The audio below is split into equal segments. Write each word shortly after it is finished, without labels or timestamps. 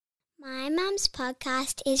My mum's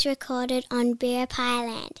podcast is recorded on Biripi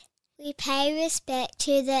land. We pay respect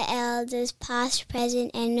to the elders past, present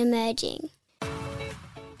and emerging.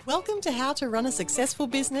 Welcome to How to Run a Successful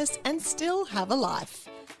Business and Still Have a Life.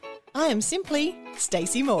 I am simply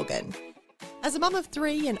Stacey Morgan. As a mum of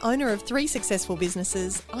three and owner of three successful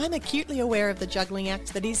businesses, I'm acutely aware of the juggling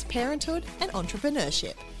act that is parenthood and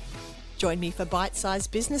entrepreneurship. Join me for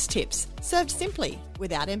bite-sized business tips, served simply,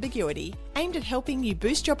 without ambiguity, aimed at helping you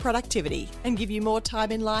boost your productivity and give you more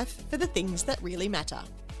time in life for the things that really matter.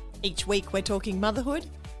 Each week we're talking motherhood,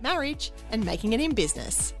 marriage, and making it in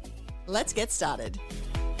business. Let's get started.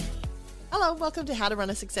 Hello, welcome to How to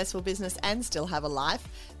Run a Successful Business and Still Have a Life.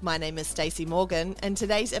 My name is Stacey Morgan, and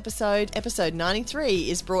today's episode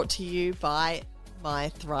 93, is brought to you by my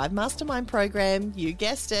Thrive Mastermind program. You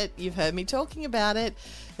guessed it. You've heard me talking about it.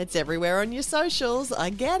 It's everywhere on your socials.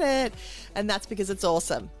 I get it. And that's because it's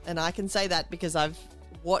awesome. And I can say that because I've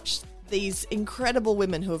watched these incredible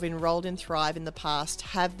women who have enrolled in Thrive in the past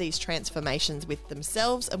have these transformations with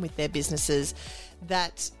themselves and with their businesses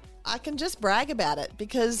that I can just brag about it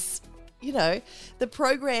because, you know, the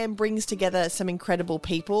program brings together some incredible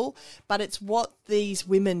people, but it's what these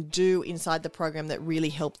women do inside the program that really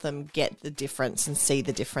help them get the difference and see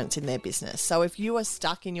the difference in their business. So if you are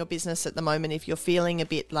stuck in your business at the moment, if you're feeling a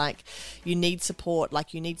bit like you need support,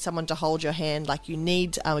 like you need someone to hold your hand, like you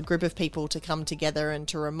need a group of people to come together and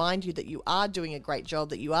to remind you that you are doing a great job,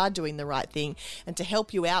 that you are doing the right thing, and to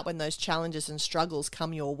help you out when those challenges and struggles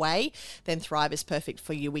come your way, then Thrive is perfect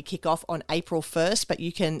for you. We kick off on April 1st, but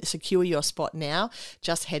you can secure your spot now.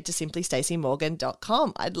 Just head to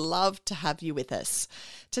simplystaceymorgan.com. I'd love to have you with us.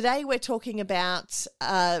 Today we're talking about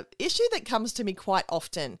an issue that comes to me quite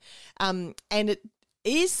often, and it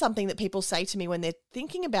is something that people say to me when they're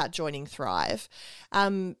thinking about joining Thrive.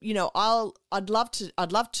 I'd love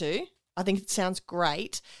to. I think it sounds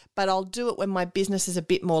great, but I'll do it when my business is a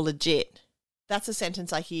bit more legit. That's a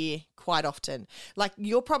sentence I hear quite often. Like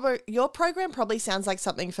your program probably sounds like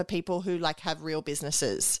something for people who have real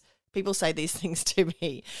businesses. People say these things to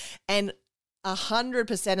me, and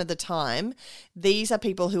 100% of the time, these are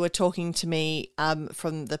people who are talking to me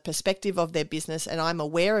from the perspective of their business, and I'm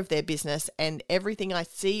aware of their business, and everything I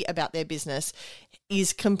see about their business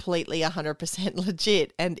is completely 100%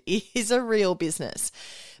 legit and is a real business.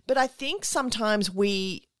 But I think sometimes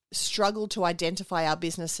we struggle to identify our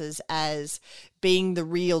businesses as being the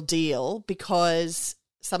real deal because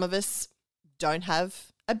some of us don't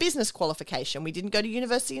have a business qualification. We didn't go to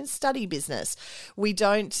university and study business. We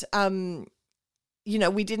don't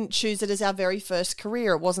we didn't choose it as our very first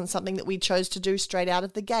career. It wasn't something that we chose to do straight out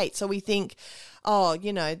of the gate. So we think,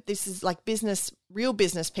 this is like business, real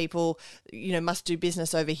business people, must do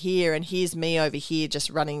business over here. And here's me over here just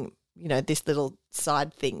running, this little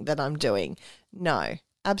side thing that I'm doing. No,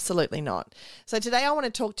 absolutely not. So today I want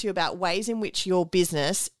to talk to you about ways in which your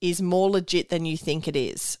business is more legit than you think it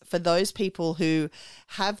is. For those people who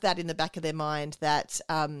have that in the back of their mind that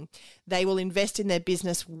they will invest in their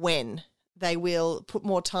business when they will put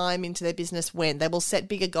more time into their business when they will set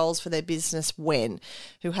bigger goals for their business when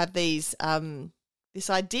who have these this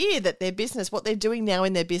idea that their business, what they're doing now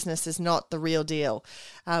in their business is not the real deal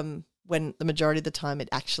when the majority of the time it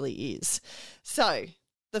actually is. So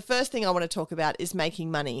the first thing I want to talk about is making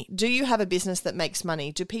money. Do you have a business that makes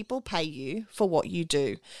money? Do people pay you for what you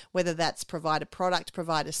do? Whether that's provide a product,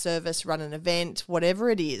 provide a service, run an event, whatever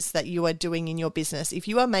it is that you are doing in your business. If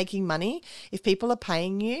you are making money, if people are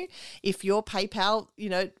paying you, if your PayPal,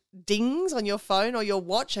 dings on your phone or your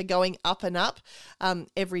watch are going up and up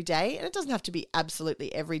every day, and it doesn't have to be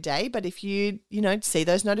absolutely every day, but if you see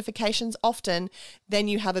those notifications often, then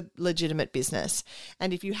you have a legitimate business.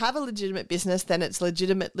 And if you have a legitimate business, then it's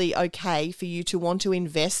legitimately okay for you to want to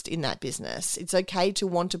invest in that business. It's okay to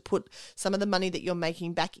want to put some of the money that you're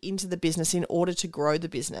making back into the business in order to grow the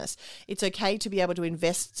business. It's okay to be able to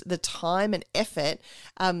invest the time and effort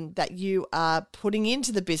that you are putting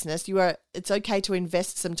into the business. It's okay to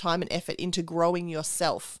invest some time and effort into growing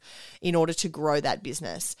yourself in order to grow that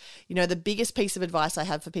business. The biggest piece of advice I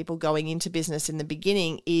have for people going into business in the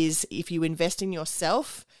beginning is if you invest in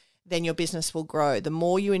yourself, then your business will grow. The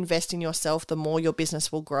more you invest in yourself, the more your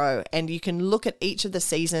business will grow. And you can look at each of the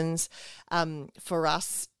seasons for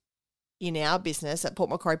us in our business at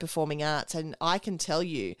Port Macquarie Performing Arts, and I can tell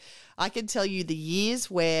you the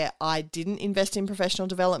years where I didn't invest in professional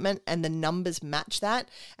development and the numbers match that,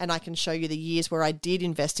 and I can show you the years where I did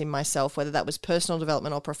invest in myself, whether that was personal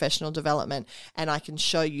development or professional development, and I can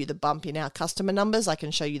show you the bump in our customer numbers, I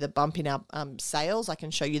can show you the bump in our sales, I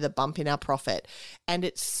can show you the bump in our profit, and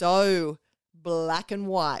it's so black and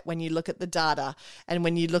white when you look at the data and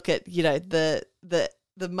when you look at the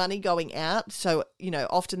the money going out. So,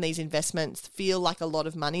 often these investments feel like a lot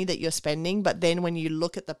of money that you're spending, but then when you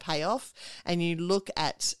look at the payoff and you look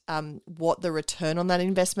at what the return on that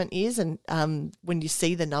investment is, and when you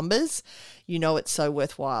see the numbers, it's so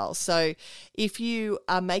worthwhile. So if you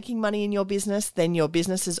are making money in your business, then your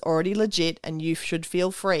business is already legit, and you should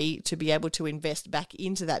feel free to be able to invest back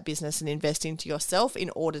into that business and invest into yourself in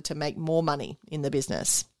order to make more money in the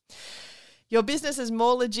business. Your business is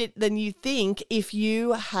more legit than you think if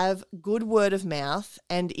you have good word of mouth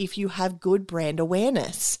and if you have good brand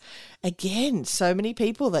awareness. Again, so many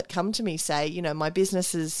people that come to me say, my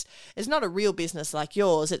business is not a real business like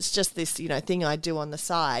yours. It's just this, thing I do on the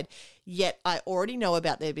side. Yet I already know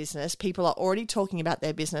about their business. People are already talking about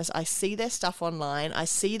their business. I see their stuff online. I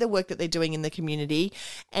see the work that they're doing in the community.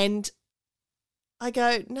 And I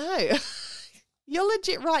go, no. You're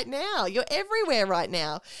legit right now. You're everywhere right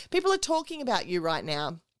now. People are talking about you right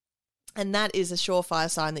now. And that is a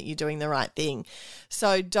surefire sign that you're doing the right thing.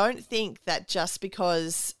 So don't think that just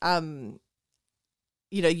because,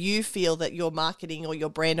 you feel that your marketing or your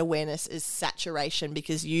brand awareness is saturation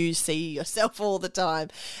because you see yourself all the time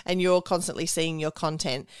and you're constantly seeing your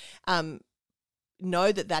content,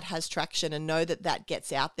 know that has traction, and know that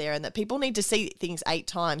gets out there, and that people need to see things 8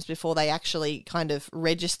 times before they actually kind of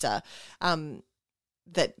register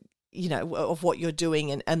that, of what you're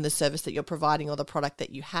doing and the service that you're providing or the product that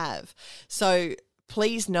you have. So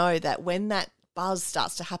please know that when that buzz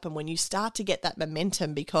starts to happen, when you start to get that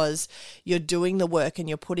momentum because you're doing the work and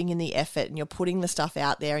you're putting in the effort and you're putting the stuff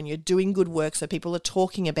out there and you're doing good work so people are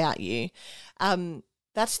talking about you,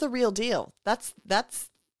 that's the real deal. That's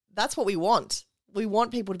what we want. We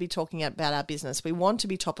want people to be talking about our business. We want to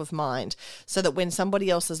be top of mind so that when somebody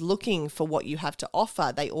else is looking for what you have to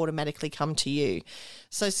offer, they automatically come to you.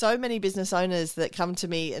 So many business owners that come to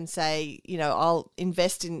me and say, I'll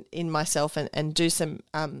invest in myself and do some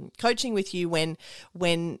coaching with you when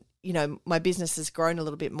my business has grown a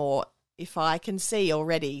little bit more. If I can see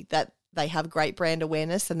already that they have great brand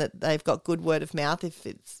awareness and that they've got good word of mouth, if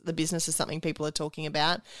the business is something people are talking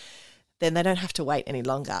about, then they don't have to wait any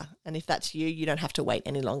longer. And if that's you, you don't have to wait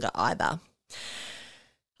any longer either.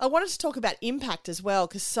 I wanted to talk about impact as well,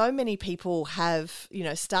 because so many people have,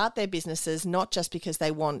 start their businesses not just because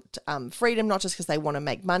they want freedom, not just because they want to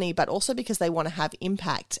make money, but also because they want to have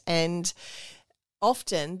impact. And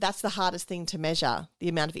often that's the hardest thing to measure, the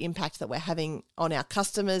amount of impact that we're having on our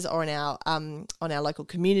customers or on our local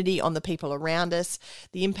community, on the people around us,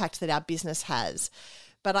 the impact that our business has.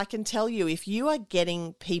 But I can tell you, if you are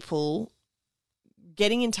getting people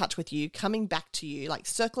getting in touch with you, coming back to you, like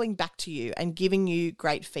circling back to you and giving you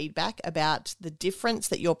great feedback about the difference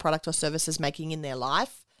that your product or service is making in their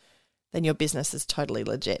life, then your business is totally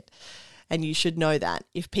legit. And you should know that.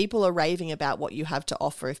 If people are raving about what you have to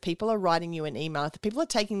offer, if people are writing you an email, if people are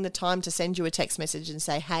taking the time to send you a text message and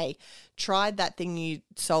say, hey, tried that thing you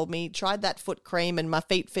sold me, tried that foot cream and my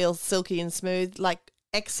feet feel silky and smooth,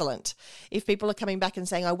 excellent. If people are coming back and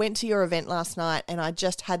saying, I went to your event last night and I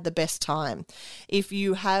just had the best time. If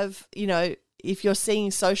you have, if you're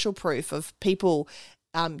seeing social proof of people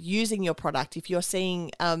using your product, if you're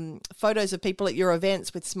seeing photos of people at your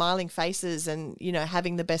events with smiling faces and,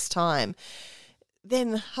 having the best time,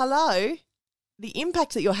 then hello, the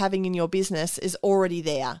impact that you're having in your business is already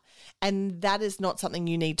there. And that is not something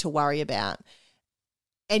you need to worry about.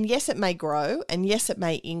 And yes, it may grow, and yes, it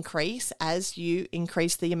may increase as you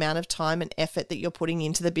increase the amount of time and effort that you're putting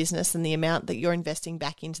into the business and the amount that you're investing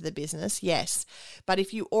back into the business, yes. But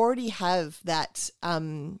if you already have that,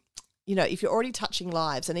 if you're already touching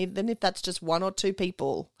lives, and even if that's just 1 or 2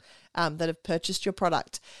 people that have purchased your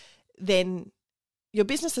product, then your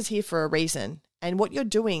business is here for a reason, and what you're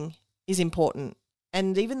doing is important.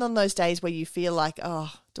 And even on those days where you feel like,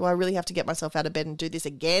 oh, do I really have to get myself out of bed and do this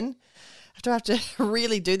again? Do I have to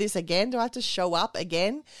really do this again? Do I have to show up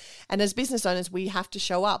again? And as business owners, we have to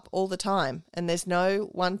show up all the time, and there's no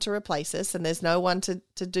one to replace us, and there's no one to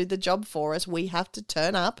do the job for us. We have to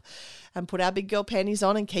turn up and put our big girl panties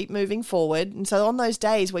on and keep moving forward. And so on those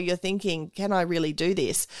days where you're thinking, can I really do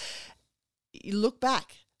this? You look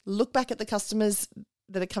back at the customers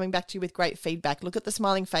that are coming back to you with great feedback. Look at the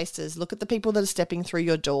smiling faces, look at the people that are stepping through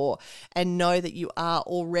your door, and know that you are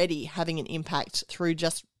already having an impact through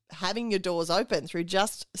just having your doors open, through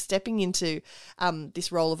just stepping into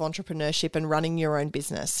this role of entrepreneurship and running your own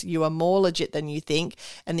business. You are more legit than you think,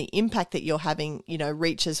 and the impact that you're having,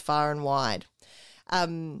 reaches far and wide.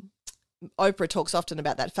 Oprah talks often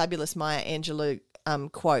about that fabulous Maya Angelou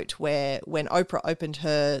quote where when Oprah opened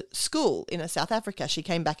her school in South Africa, she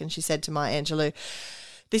came back and she said to Maya Angelou,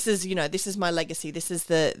 this is my legacy. This is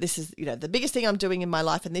the biggest thing I'm doing in my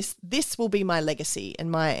life, and this will be my legacy. And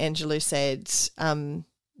Maya Angelou said,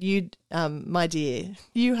 my dear,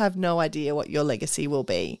 you have no idea what your legacy will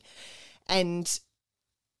be. And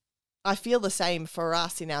I feel the same for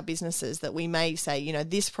us in our businesses, that we may say,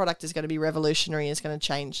 this product is going to be revolutionary and is going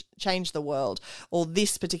to change the world, or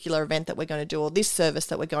this particular event that we're going to do, or this service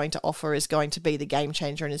that we're going to offer is going to be the game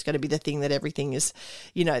changer and is going to be the thing that everything is,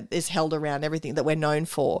 is held around, everything that we're known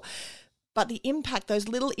for. But the impact, those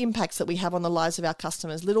little impacts that we have on the lives of our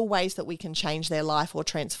customers, little ways that we can change their life or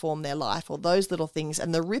transform their life, or those little things,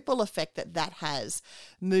 and the ripple effect that has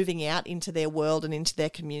moving out into their world and into their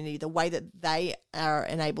community, the way that they are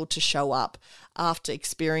enabled to show up after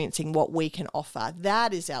experiencing what we can offer,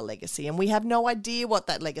 that is our legacy. And we have no idea what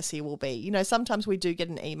that legacy will be. Sometimes we do get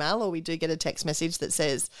an email or we do get a text message that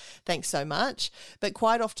says, thanks so much, but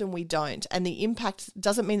quite often we don't. And the impact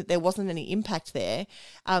doesn't mean that there wasn't any impact there,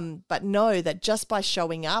 but know that just by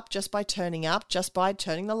showing up, just by turning up, just by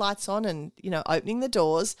turning the lights on and, opening the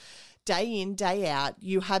doors, day in, day out,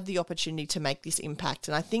 you have the opportunity to make this impact.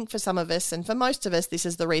 And I think for some of us, and for most of us, this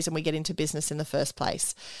is the reason we get into business in the first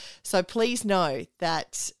place. So please know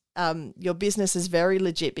that your business is very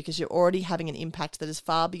legit, because you're already having an impact that is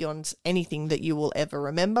far beyond anything that you will ever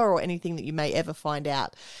remember or anything that you may ever find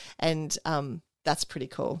out. And that's pretty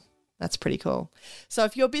cool. That's pretty cool. So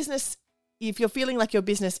if you're feeling like your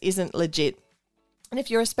business isn't legit, and if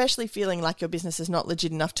you're especially feeling like your business is not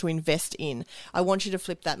legit enough to invest in, I want you to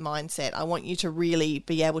flip that mindset. I want you to really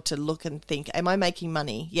be able to look and think, am I making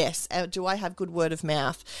money? Yes. Do I have good word of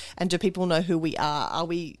mouth? And do people know who we are? Are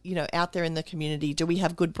we, out there in the community? Do we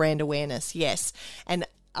have good brand awareness? Yes. And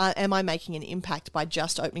am I making an impact by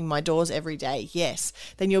just opening my doors every day? Yes.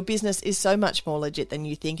 Then your business is so much more legit than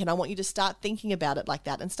you think. And I want you to start thinking about it like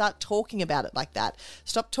that and start talking about it like that.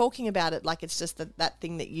 Stop talking about it like it's just that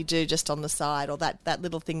thing that you do just on the side, or that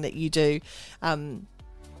little thing that you do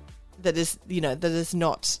that is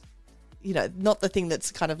not not the thing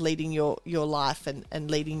that's kind of leading your life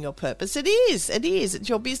and leading your purpose. It is. It's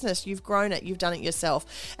your business. You've grown it. You've done it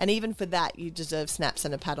yourself. And even for that, you deserve snaps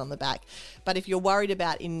and a pat on the back. But if you're worried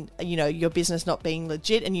about your business not being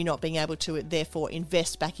legit and you not being able to therefore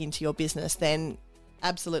invest back into your business, then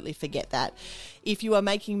absolutely forget that. If you are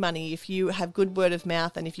making money, if you have good word of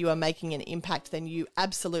mouth, and if you are making an impact, then you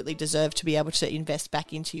absolutely deserve to be able to invest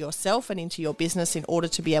back into yourself and into your business in order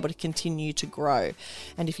to be able to continue to grow.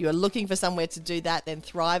 And if you are looking for somewhere to do that, then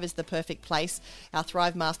Thrive is the perfect place. Our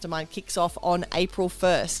Thrive Mastermind kicks off on April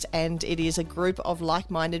 1st, and it is a group of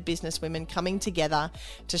like-minded businesswomen coming together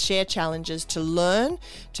to share challenges, to learn,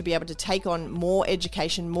 to be able to take on more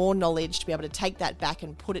education, more knowledge, to be able to take that back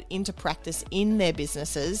and put it into practice in their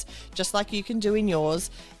businesses, just like you can do in yours.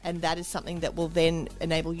 And that is something that will then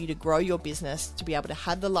enable you to grow your business, to be able to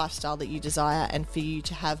have the lifestyle that you desire, and for you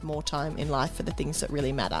to have more time in life for the things that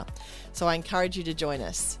really matter. So I encourage you to join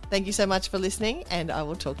us. Thank you so much for listening, and I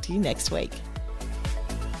will talk to you next week.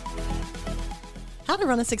 How to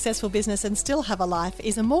Run a Successful Business and Still Have a Life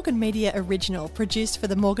is a Morgan Media original produced for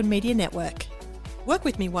the Morgan Media Network. Work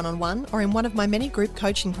with me one-on-one or in one of my many group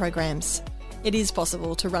coaching programs. It is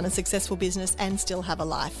possible to run a successful business and still have a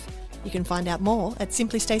life. You can find out more at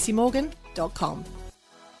simplystacymorgan.com.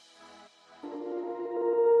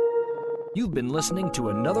 You've been listening to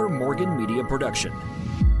another Morgan Media production.